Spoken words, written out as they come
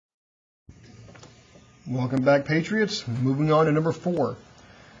Welcome back, Patriots. Moving on to number 4.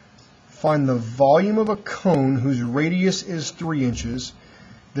 Find the volume of a cone whose radius is 3 inches.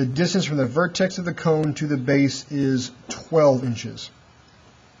 The distance from the vertex of the cone to the base is 12 inches.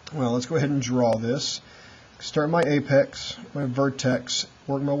 Well, let's go ahead and draw this. Start my apex, my vertex,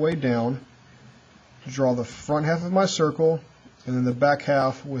 work my way down. Draw the front half of my circle, and then the back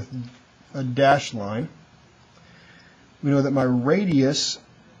half with a dashed line. We know that my radius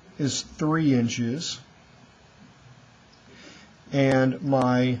is 3 inches, and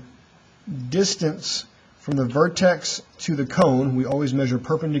my distance from the vertex to the cone, we always measure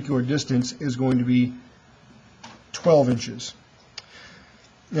perpendicular distance, is going to be 12 inches.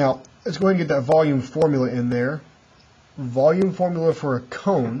 Now, let's go ahead and get that volume formula in there. Volume formula for a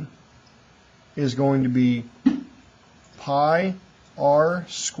cone is going to be pi r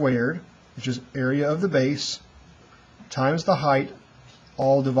squared, which is area of the base, times the height,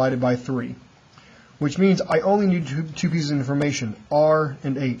 all divided by 3. Which means I only need two pieces of information, r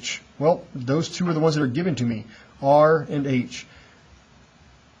and h. Well, those two are the ones that are given to me, r and h.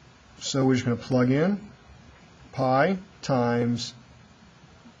 So we're just going to plug in pi times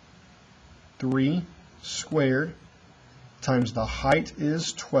 3 squared times the height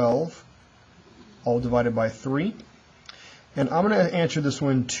is 12, all divided by 3. And I'm going to answer this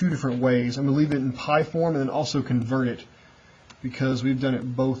one 2 different ways. I'm going to leave it in pi form and then also convert it, because we've done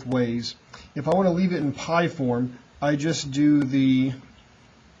it both ways. If I want to leave it in pi form, I just do the,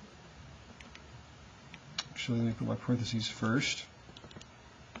 actually let me put my parentheses first,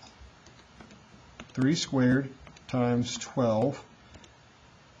 3 squared times 12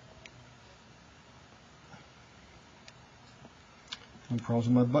 no problems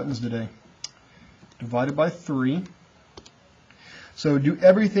with my buttons today, divided by 3. So do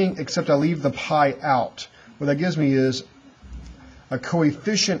everything except I leave the pi out. What that gives me is a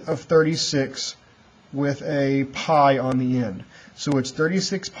coefficient of 36 with a pi on the end. So it's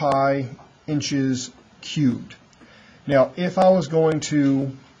 36 pi inches cubed. Now, if I was going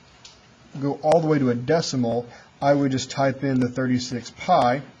to go all the way to a decimal, I would just type in the 36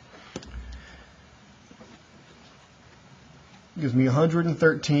 pi. It gives me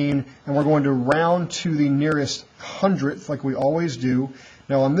 113, and we're going to round to the nearest hundredth like we always do.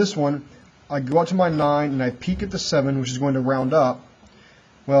 Now on this one, I go out to my 9 and I peek at the 7, which is going to round up.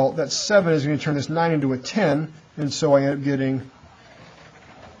 Well, that 7 is going to turn this 9 into a 10, and so I end up getting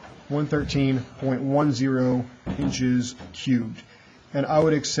 113.10 inches cubed. And I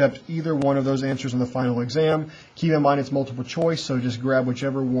would accept either one of those answers on the final exam. Keep in mind it's multiple choice, so just grab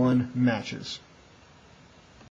whichever one matches.